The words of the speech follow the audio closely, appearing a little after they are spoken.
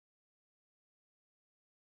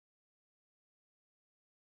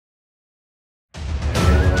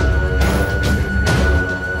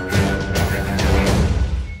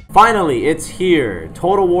Finally, it's here,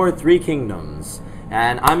 Total War 3 Kingdoms,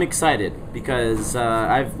 and I'm excited because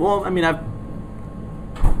I've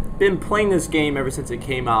been playing this game ever since it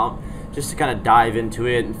came out, just to kind of dive into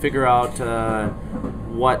it and figure out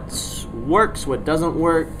what works, what doesn't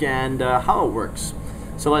work, and how it works.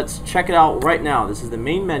 So let's check it out right now. This is the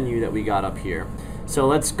main menu that we got up here. So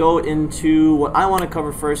let's go into what I want to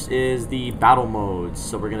cover first is the battle modes.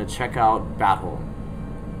 So we're going to check out battle.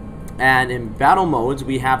 And in battle modes,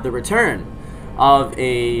 we have the return of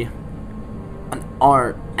an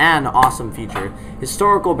awesome feature,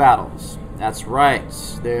 historical battles. That's right,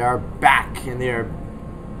 they are back and they are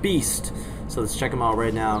beast. So let's check them out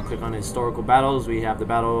right now. Click on historical battles. We have the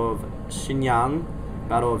Battle of Xinyang,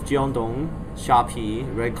 Battle of Jiangdong,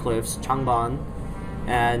 Xiapi, Red Cliffs, Changban,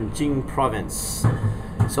 and Jing Province.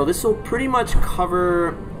 So this will pretty much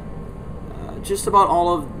cover just about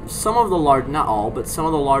some of the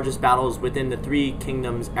largest battles within the Three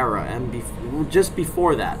Kingdoms era, and just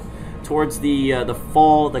before that, towards the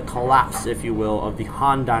fall, the collapse, if you will, of the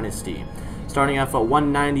Han Dynasty, starting off at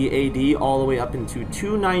 190 AD all the way up into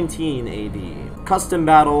 219 AD. Custom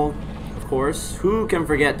battle, of course. Who can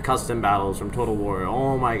forget custom battles from Total War?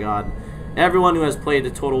 Oh my God! Everyone who has played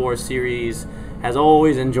the Total War series has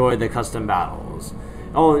always enjoyed the custom battles.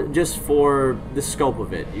 Oh, just for the scope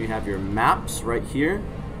of it, you have your maps right here,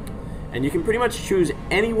 and you can pretty much choose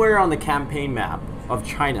anywhere on the campaign map of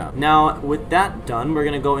China. Now, with that done, we're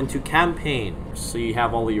going to go into campaign. So you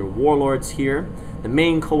have all of your warlords here, the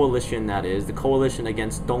main coalition, that is, the coalition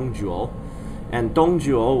against Dongzhuo. And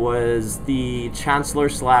Dongzhuo was the chancellor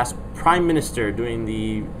 / prime minister during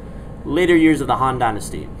the later years of the Han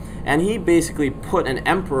Dynasty. And he basically put an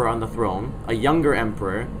emperor on the throne, a younger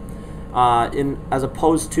emperor, as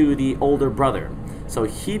opposed to the older brother. So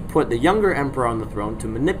he put the younger emperor on the throne to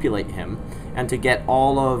manipulate him and to get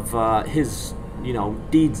all of his,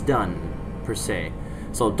 deeds done, per se.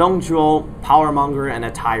 So Dongzhuo, powermonger and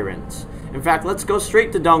a tyrant. In fact, let's go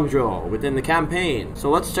straight to Dongzhuo within the campaign. So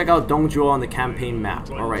let's check out Dongzhuo on the campaign map.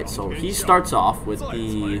 Alright, so he starts off with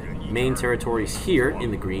the main territories here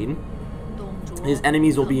in the green. His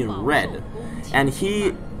enemies will be in red. And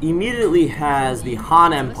he immediately has the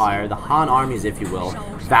Han Empire, the Han armies, if you will,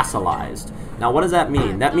 vassalized. Now, what does that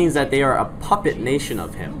mean? That means that they are a puppet nation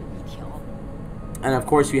of him. And of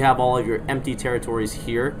course, you have all of your empty territories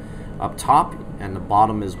here, up top, and the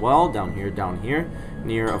bottom as well, down here,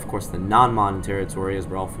 near, of course, the non-Mon territory, as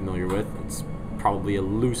we're all familiar with. It's probably a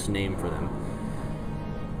loose name for them.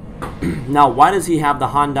 Now, why does he have the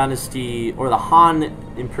Han Dynasty, or the Han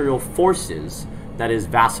Imperial forces, that is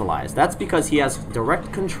vassalized? That's because he has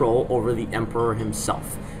direct control over the emperor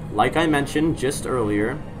himself. Like I mentioned just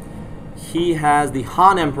earlier, he has the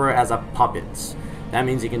Han Emperor as a puppet. That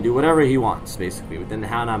means he can do whatever he wants, basically, within the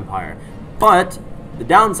Han Empire. But the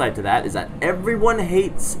downside to that is that everyone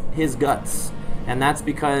hates his guts. And that's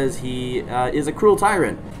because he is a cruel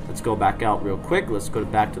tyrant. Let's go back out real quick. Let's go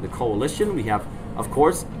back to the coalition. We have, of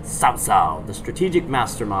course, Cao Cao, the strategic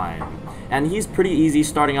mastermind. And he's pretty easy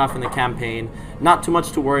starting off in the campaign. Not too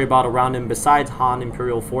much to worry about around him besides Han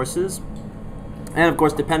Imperial forces. And of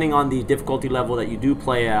course, depending on the difficulty level that you do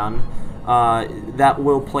play on, that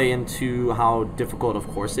will play into how difficult, of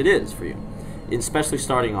course, it is for you, especially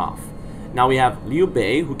starting off. Now we have Liu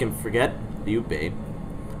Bei, who can forget Liu Bei,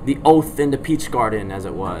 the Oath in the Peach Garden, as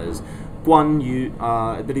it was. Guan Yu,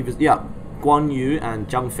 I believe is, yeah, Guan Yu and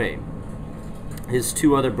Zhang Fei, his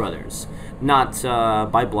two other brothers. Not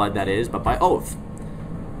by blood, that is, but by oath.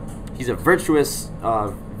 He's a virtuous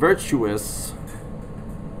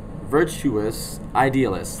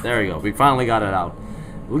idealist. There we go. We finally got it out.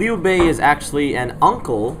 Liu Bei is actually an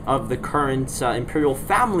uncle of the current imperial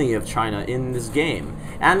family of China in this game,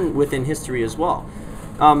 and within history as well.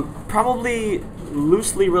 Probably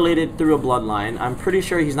loosely related through a bloodline. I'm pretty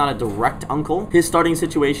sure he's not a direct uncle. His starting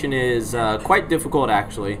situation is quite difficult,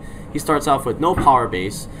 actually. He starts off with no power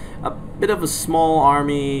base, a bit of a small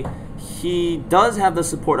army. He does have the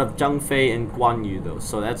support of Zhang Fei and Guan Yu, though,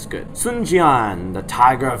 so that's good. Sun Jian, the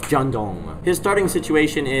Tiger of Jiangdong. His starting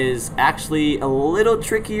situation is actually a little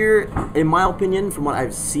trickier, in my opinion, from what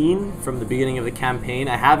I've seen from the beginning of the campaign.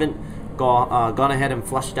 I haven't gone ahead and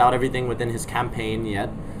fleshed out everything within his campaign yet.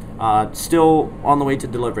 Still on the way to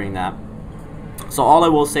delivering that. So all I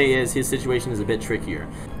will say is his situation is a bit trickier.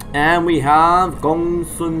 And we have Gong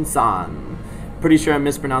Sun San. Pretty sure I'm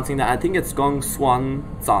mispronouncing that. I think it's Gong Xuan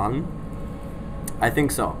Zan. I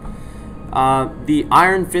think so. The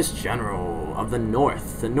Iron Fist General of the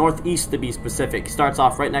North, the Northeast to be specific. Starts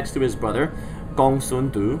off right next to his brother, Gong Sun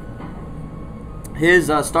Du.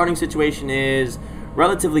 His starting situation is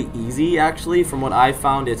relatively easy, actually. From what I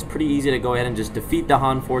found, it's pretty easy to go ahead and just defeat the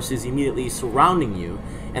Han forces immediately surrounding you,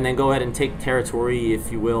 and then go ahead and take territory,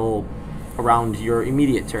 if you will, around your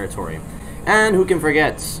immediate territory. And who can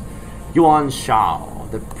forget Yuan Shao,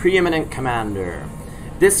 the preeminent commander.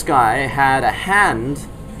 This guy had a hand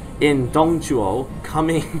in Dongzhuo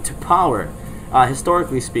coming to power,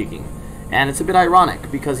 historically speaking. And it's a bit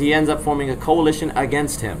ironic because he ends up forming a coalition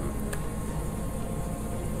against him.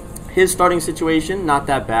 His starting situation, not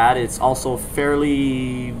that bad. It's also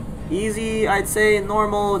fairly easy, I'd say,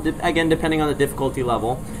 normal, again, depending on the difficulty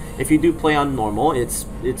level. If you do play on normal, it's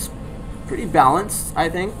pretty balanced, I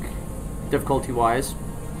think, difficulty-wise.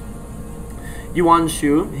 Yuan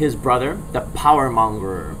Shu, his brother, the power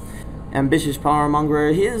mongerer. Ambitious power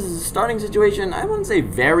mongerer. His starting situation, I wouldn't say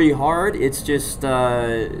very hard. It's just,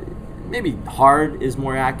 maybe hard is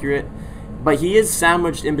more accurate. But he is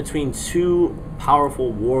sandwiched in between two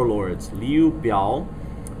powerful warlords, Liu Biao.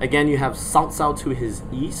 Again, you have Cao Cao to his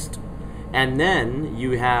east, and then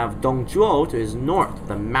you have Dongzhuo to his north,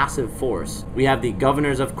 the massive force. We have the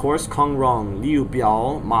governors, of course, Kong Rong, Liu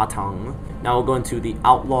Biao, Ma Tang. Now we'll go into the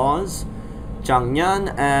outlaws, Zhang Yan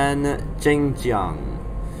and Zheng Jiang.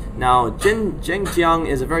 Now, Zheng Jiang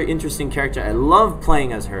is a very interesting character. I love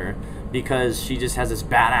playing as her because she just has this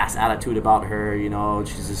badass attitude about her. You know,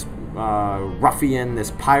 she's this ruffian,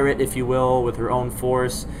 this pirate, if you will, with her own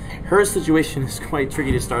force. Her situation is quite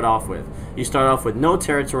tricky to start off with. You start off with no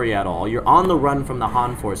territory at all. You're on the run from the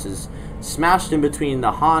Han forces, smashed in between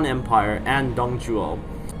the Han Empire and Dongzhuo.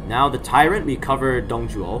 Now the tyrant, we covered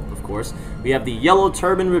Dongzhuo, of course. We have the Yellow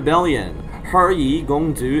Turban Rebellion, He Yi,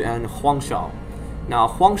 Gongdu, and Huangshao. Now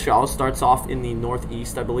Huangshao starts off in the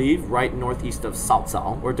northeast, I believe, right northeast of Cao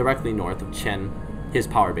Cao, or directly north of Chen, his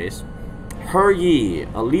power base. He Yi,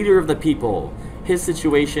 a leader of the people. His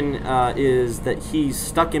situation is that he's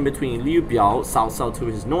stuck in between Liu Biao, Cao Cao to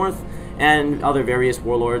his north, and other various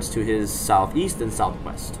warlords to his southeast and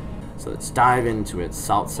southwest. So let's dive into it.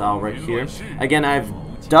 Cao Cao right here. Again, I've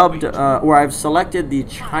dubbed, or I've selected the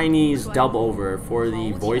Chinese dub over for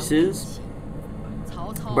the voices,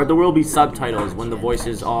 but there will be subtitles when the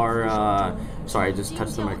voices are, sorry, I just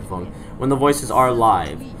touched the microphone, when the voices are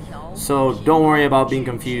live. So don't worry about being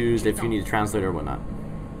confused if you need a translator or whatnot.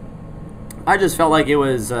 I just felt like it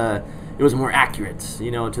was more accurate, you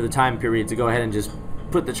know, to the time period to go ahead and just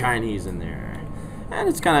put the Chinese in there. And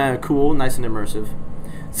it's kind of cool, nice and immersive.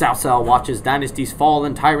 Cao Cao watches dynasties fall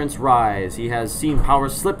and tyrants rise. He has seen power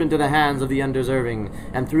slip into the hands of the undeserving,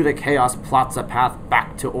 and through the chaos plots a path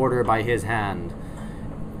back to order by his hand.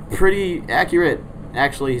 Pretty accurate,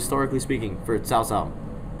 actually, historically speaking, for Cao Cao.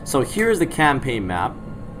 So here's the campaign map.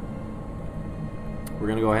 We're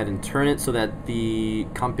going to go ahead and turn it so that the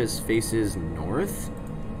compass faces north.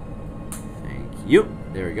 Thank you.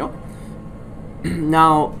 There we go.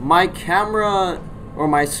 Now, my camera, or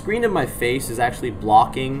my screen of my face, is actually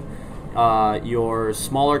blocking your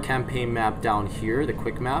smaller campaign map down here, the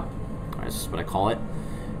quick map. That's just what I call it.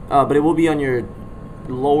 But it will be on your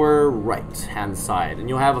lower right hand side, and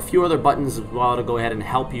you'll have a few other buttons as well to go ahead and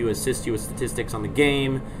help you, assist you with statistics on the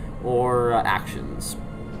game or actions.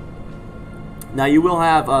 Now you will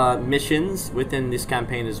have missions within this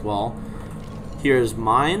campaign as well. Here's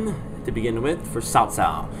mine to begin with for Cao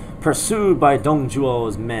Cao. Pursued by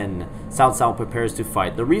Dongzhuo's men, Cao Cao prepares to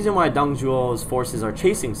fight. The reason why Dongzhuo's forces are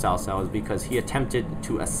chasing Cao Cao is because he attempted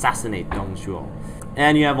to assassinate Dongzhuo.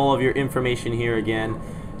 And you have all of your information here again.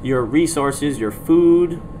 Your resources, your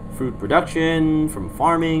food production from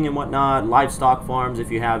farming and whatnot, livestock farms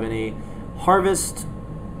if you have any. Harvest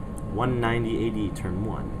 190 AD turn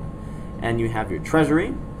 1. And you have your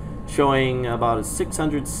treasury showing about a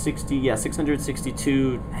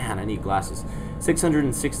 662, man, I need glasses,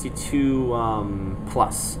 662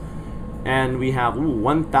 plus. And we have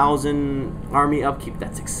 1,000 army upkeep.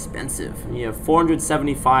 That's expensive. And you have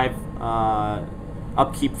 475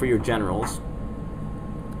 upkeep for your generals.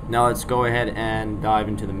 Now let's go ahead and dive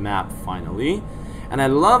into the map finally. And I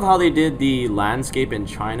love how they did the landscape in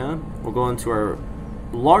China. We'll go into our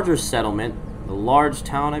larger settlement, the large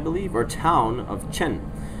town, I believe, or town of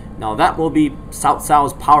Chen. Now that will be Cao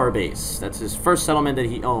Cao's power base. That's his first settlement that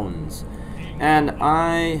he owns. And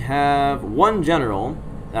I have one general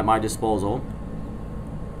at my disposal,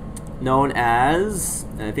 known as,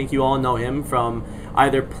 and I think you all know him from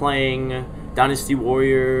either playing Dynasty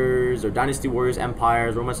Warriors or Dynasty Warriors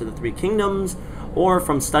Empires, Romance of the Three Kingdoms, or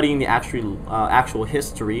from studying the actual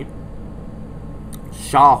history,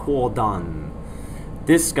 Sha Huodan.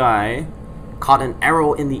 This guy caught an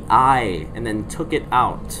arrow in the eye and then took it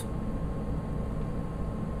out.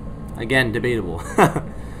 Again, debatable.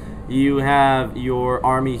 You have your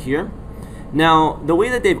army here. Now, the way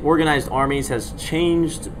that they've organized armies has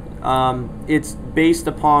changed. It's based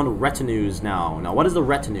upon retinues now. Now, what is a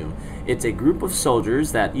retinue? It's a group of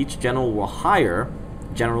soldiers that each general will hire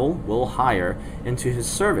into his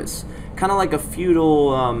service. Kind of like a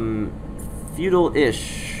feudal-ish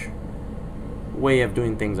way of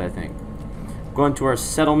doing things, I think. Going to our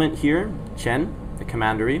settlement here, Chen, the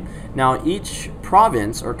commandery. Now, each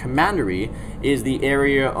province or commandery is the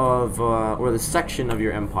area of, or the section of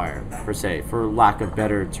your empire, per se, for lack of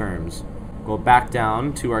better terms. Go back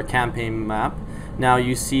down to our campaign map. Now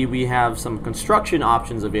you see we have some construction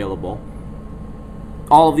options available.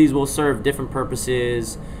 All of these will serve different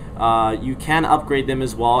purposes. You can upgrade them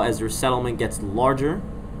as well as your settlement gets larger.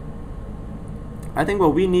 I think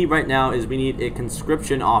what we need right now is we need a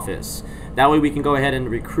conscription office. That way we can go ahead and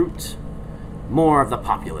recruit more of the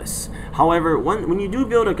populace. However, when you do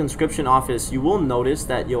build a conscription office, you will notice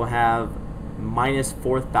that you'll have minus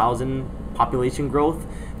 4,000 population growth.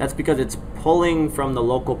 That's because it's pulling from the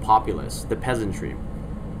local populace, the peasantry.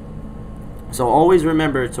 So always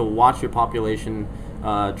remember to watch your population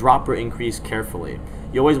drop or increase carefully.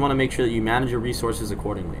 You always want to make sure that you manage your resources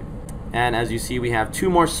accordingly. And as you see, we have 2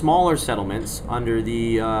 more smaller settlements under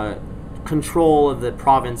the control of the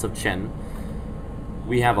province of Chen.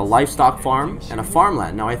 We have a livestock farm and a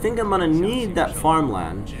farmland. Now I think I'm going to need that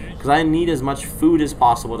farmland because I need as much food as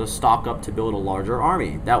possible to stock up to build a larger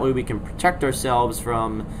army. That way we can protect ourselves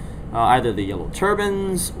from either the Yellow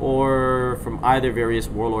Turbans or from either various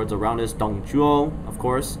warlords around us, Dong Zhuo, of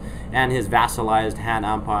course, and his vassalized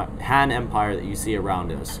Han Empire that you see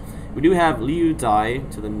around us. We do have Liu Dai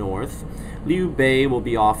to the north, Liu Bei will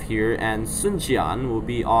be off here, and Sun Jian will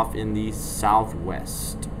be off in the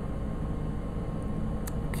southwest.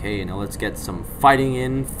 Okay, now let's get some fighting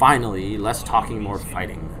in, finally. Less talking, more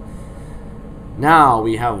fighting. Now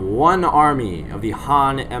we have one army of the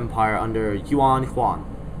Han Empire under Yuan Huan.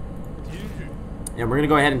 And we're going to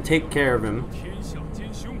go ahead and take care of him.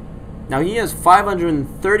 Now he has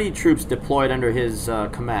 530 troops deployed under his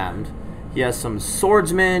command. He has some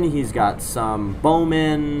swordsmen, he's got some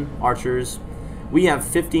bowmen, archers. We have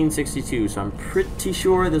 1562, so I'm pretty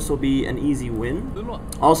sure this will be an easy win.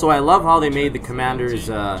 Also, I love how they made the commanders,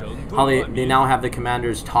 how they now have the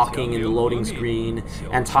commanders talking in the loading screen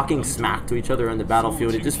and talking smack to each other on the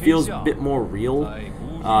battlefield. It just feels a bit more real.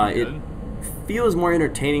 It feels more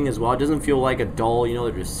entertaining as well. It doesn't feel like a dull, you know,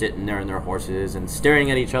 they're just sitting there on their horses and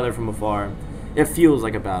staring at each other from afar. It feels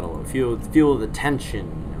like a battle. Feel the tension,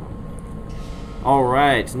 you know.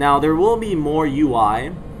 Alright, now there will be more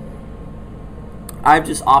UI. I've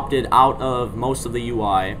just opted out of most of the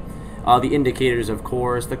UI. The indicators, of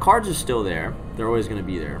course. The cards are still there. They're always going to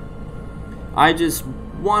be there. I just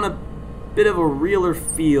want a bit of a realer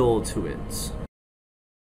feel to it.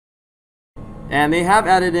 And they have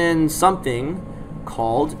added in something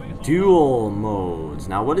called duel modes.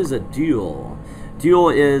 Now, what is a duel? Duel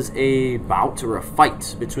is a bout or a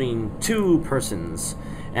fight between 2 persons.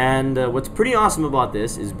 And what's pretty awesome about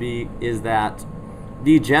this is that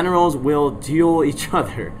the generals will duel each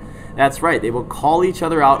other. That's right, they will call each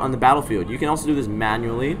other out on the battlefield. You can also do this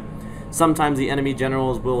manually. Sometimes the enemy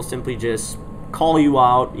generals will simply just call you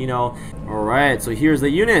out, you know. Alright, so here's the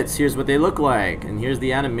units, here's what they look like, and here's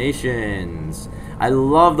the animations. I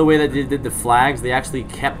love the way that they did the flags. They actually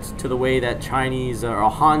kept to the way that Chinese or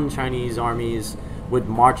Han Chinese armies would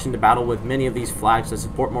march into battle with many of these flags to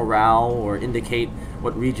support morale or indicate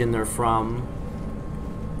what region they're from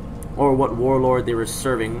or what warlord they were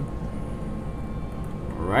serving.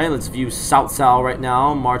 Alright, let's view Cao Cao right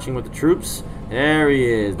now, marching with the troops. There he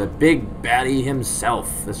is, the big baddie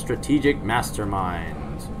himself, the strategic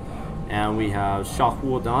mastermind. And we have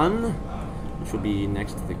Shahuodan, which will be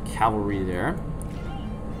next to the cavalry there.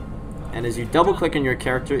 And as you double click on your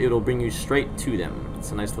character, it'll bring you straight to them.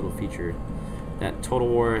 It's a nice little feature that Total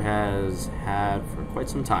War has had for quite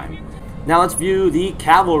some time. Now let's view the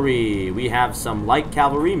cavalry. We have some light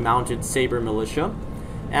cavalry, mounted saber militia,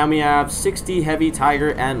 and we have 60 heavy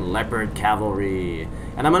tiger and leopard cavalry.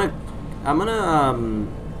 And I'm gonna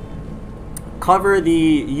cover the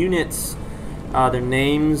units, their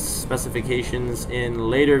names, specifications in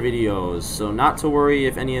later videos. So not to worry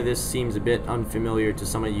if any of this seems a bit unfamiliar to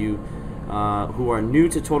some of you who are new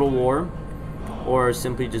to Total War or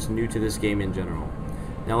simply just new to this game in general.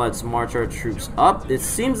 Now let's march our troops up. It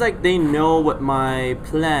seems like they know what my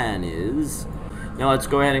plan is. Now let's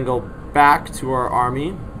go ahead and go back to our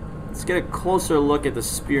army. Let's get a closer look at the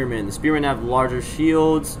spearmen. The spearmen have larger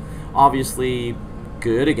shields, obviously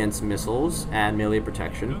good against missiles and melee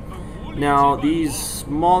protection. Now, these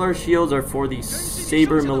smaller shields are for the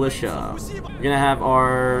Saber Militia. We're going to have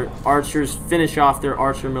our archers finish off their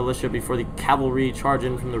archer militia before the cavalry charge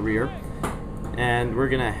in from the rear. And we're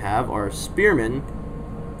going to have our spearmen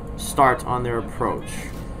start on their approach.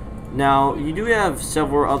 Now, you do have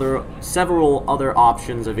several other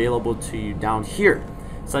options available to you down here,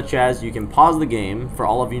 such as you can pause the game. For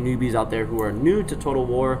all of you newbies out there who are new to Total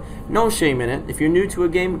War, no shame in it. If you're new to a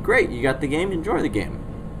game, great, you got the game, enjoy the game.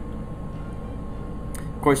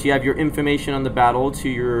 Of course, you have your information on the battle to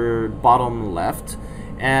your bottom left,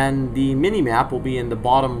 and the mini-map will be in the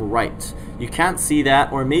bottom right. You can't see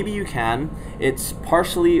that, or maybe you can. It's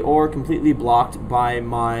partially or completely blocked by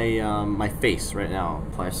my my face right now.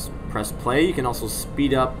 Press play. You can also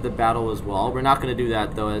speed up the battle as well. We're not going to do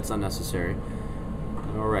that, though. It's unnecessary.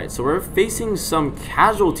 Alright, so we're facing some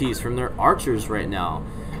casualties from their archers right now.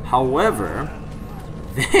 However,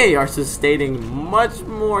 they are sustaining much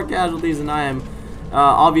more casualties than I am.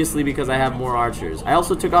 Obviously because I have more archers. I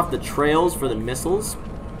also took off the trails for the missiles,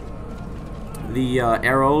 the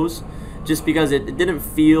arrows, just because it didn't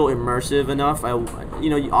feel immersive enough. You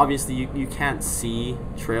know, obviously you can't see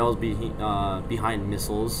trails behind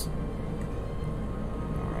missiles.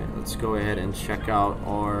 Alright, let's go ahead and check out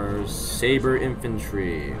our Saber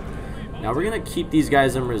infantry. Now we're going to keep these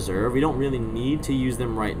guys in reserve. We don't really need to use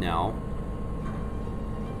them right now.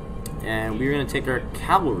 And we're going to take our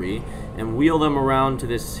cavalry and wheel them around to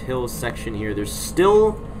this hill section here. They're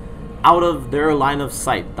still out of their line of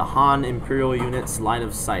sight, the Han Imperial units' line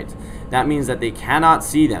of sight. That means that they cannot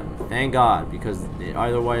see them, thank God, because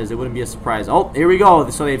otherwise it wouldn't be a surprise. Oh, here we go.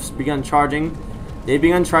 So they've begun charging. They've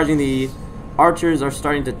begun charging. The archers are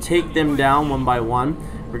starting to take them down one by one.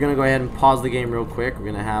 We're going to go ahead and pause the game real quick. We're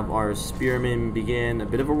going to have our spearmen begin a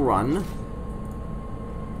bit of a run.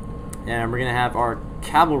 And we're going to have our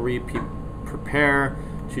cavalry prepare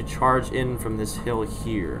to charge in from this hill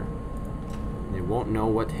here. They won't know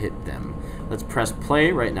what hit them. Let's press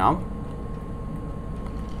play right now.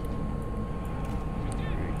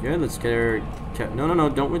 Very good. Let's get our... No,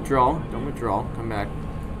 don't withdraw. Don't withdraw. Come back.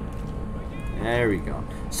 There we go.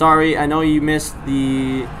 Sorry, I know you missed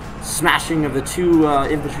the smashing of the two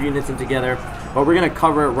infantry units in together, but we're going to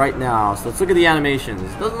cover it right now. So let's look at the animations.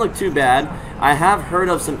 It doesn't look too bad. I have heard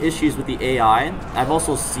of some issues with the AI. I've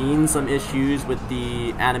also seen some issues with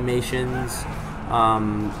the animations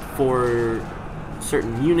for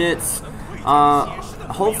certain units.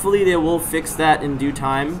 Hopefully they will fix that in due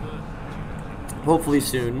time. Hopefully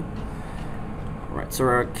soon. Alright, so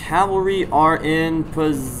our cavalry are in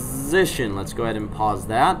position. Let's go ahead and pause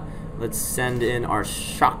that. Let's send in our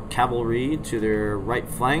shock cavalry to their right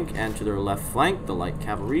flank and to their left flank. The light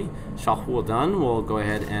cavalry, Shahuodan, will go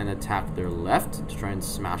ahead and attack their left to try and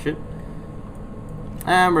smash it.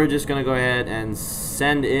 And we're just going to go ahead and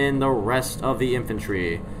send in the rest of the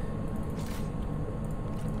infantry.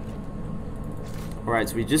 Alright,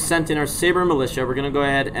 so we just sent in our Saber militia. We're going to go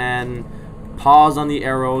ahead and pause on the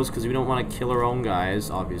arrows because we don't want to kill our own guys,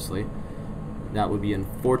 obviously. That would be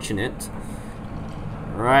unfortunate.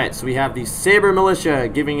 Alright, so we have the Saber militia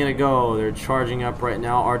giving it a go. They're charging up right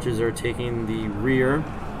now. Archers are taking the rear.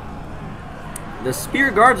 The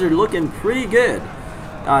spear guards are looking pretty good.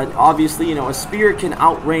 Obviously, you know, a spear can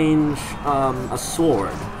outrange a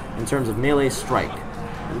sword in terms of melee strike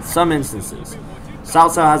in some instances. Cao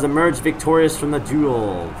Cao has emerged victorious from the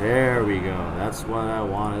duel. There we go. That's what I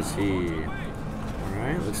want to see.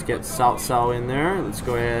 Alright, let's get Cao Cao in there. Let's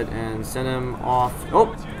go ahead and send him off.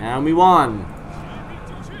 Oh, and we won.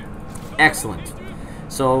 Excellent.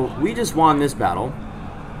 So we just won this battle.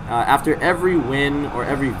 After every win or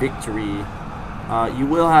every victory, you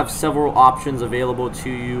will have several options available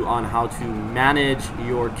to you on how to manage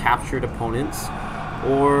your captured opponents,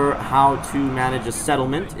 or how to manage a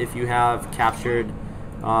settlement if you have captured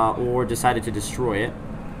or decided to destroy it.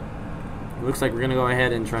 It looks like we're going to go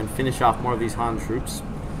ahead and try and finish off more of these Han troops.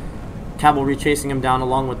 Cavalry chasing them down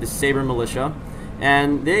along with the Saber militia.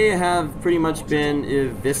 And they have pretty much been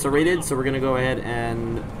eviscerated, so we're going to go ahead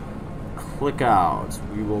and click out.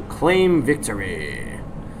 We will claim victory.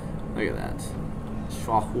 Look at that.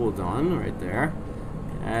 Shahuodan right there.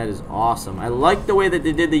 That is awesome. I like the way that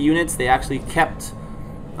they did the units. They actually kept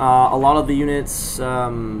a lot of the units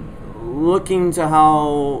looking to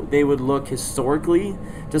how they would look historically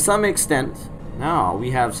to some extent. Now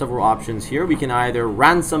we have several options here. We can either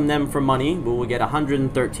ransom them for money, but we'll get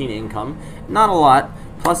 113 income, not a lot,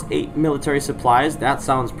 plus 8 military supplies. That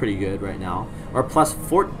sounds pretty good right now. Or plus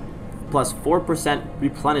 4%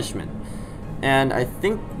 replenishment. And I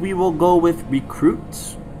think we will go with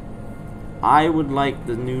recruits. I would like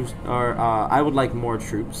the new, or I would like more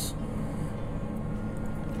troops.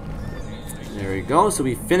 There we go. So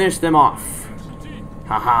we finished them off.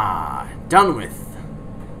 Haha. Done with.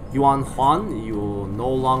 Yuan Huan, you will no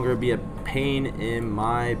longer be a pain in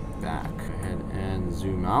my back. Go ahead and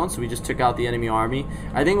zoom out. So we just took out the enemy army.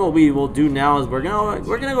 I think what we will do now is we're gonna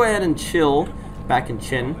go ahead and chill back in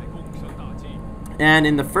Qin. And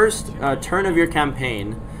in the first turn of your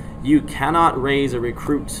campaign, you cannot raise a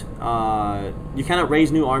recruit. You cannot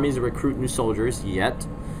raise new armies or recruit new soldiers yet.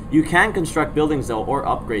 You can construct buildings though, or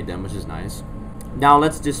upgrade them, which is nice. Now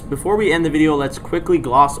let's just, before we end the video, let's quickly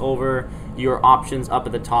gloss over your options up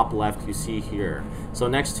at the top left you see here. So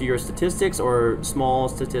next to your statistics or small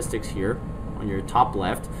statistics here on your top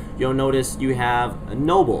left, you'll notice you have a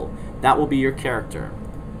noble. That will be your character.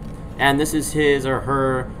 And this is his or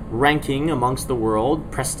her ranking amongst the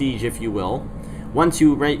world, prestige if you will. Once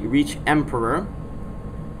you reach emperor,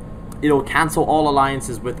 it'll cancel all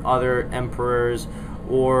alliances with other emperors,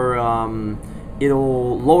 or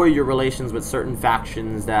it'll lower your relations with certain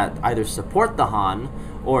factions that either support the Han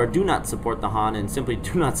or do not support the Han and simply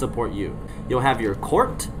do not support you. You'll have your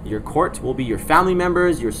court. Your court will be your family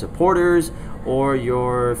members, your supporters, or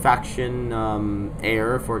your faction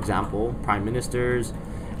heir, for example, prime ministers.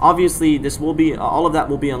 Obviously, this will be all of that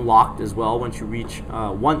will be unlocked as well once you reach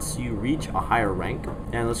a higher rank.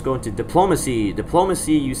 And let's go into diplomacy.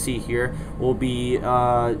 Diplomacy, you see here, will be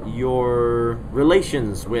your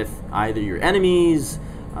relations with either your enemies,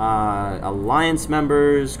 alliance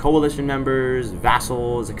members, coalition members,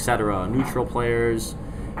 vassals, etc., neutral players.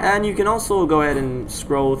 And you can also go ahead and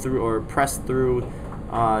scroll through or press through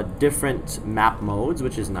different map modes,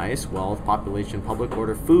 which is nice. Wealth, population, public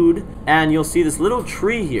order, food, and you'll see this little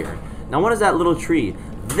tree here. Now what is that little tree?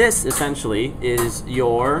 This essentially is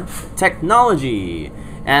your technology,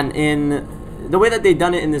 and in the way that they've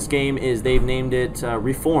done it in this game is they've named it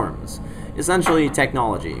reforms. Essentially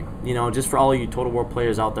technology, you know, just for all you Total War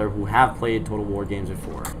players out there who have played Total War games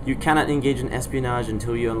before. You cannot engage in espionage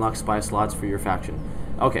until you unlock spy slots for your faction.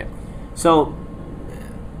 Okay, so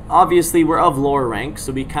obviously we're of lower rank,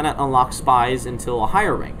 so we cannot unlock spies until a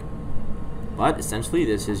higher rank. But essentially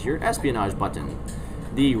this is your espionage button.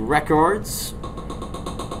 The records,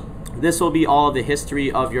 this will be all of the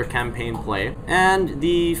history of your campaign play. And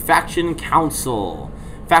the faction council.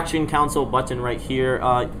 Faction council button right here,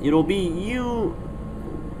 it'll be you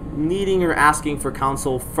needing or asking for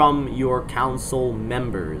counsel from your council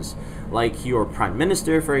members, like your prime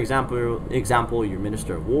minister, for example, your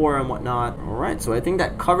minister of war and whatnot. Alright, so I think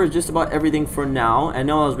that covers just about everything for now. I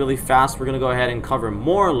know I was really fast. We're gonna go ahead and cover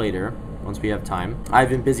more later once we have time. I've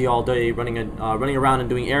been busy all day running around and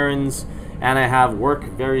doing errands, and I have work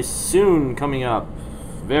very soon coming up,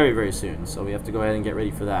 very soon, so we have to go ahead and get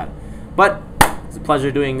ready for that. But it's a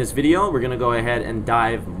pleasure doing this video. We're gonna go ahead and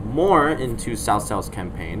dive more into Cao Cao's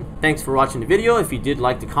campaign. Thanks for watching the video. If you did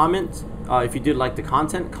like the content,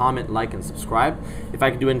 comment, like, and subscribe. If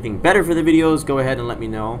I can do anything better for the videos, go ahead and let me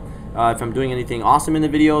know. If I'm doing anything awesome in the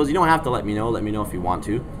videos, you don't have to let me know. Let me know if you want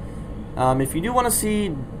to. If you do want to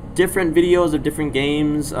see different videos of different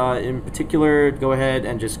games, in particular, go ahead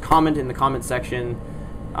and just comment in the comment section.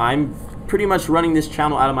 I'm pretty much running this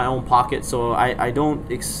channel out of my own pocket, so I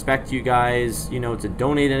don't expect you guys, you know, to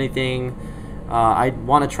donate anything. I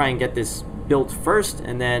want to try and get this built first,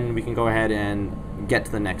 and then we can go ahead and get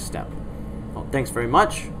to the next step. Well, thanks very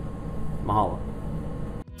much. Mahalo.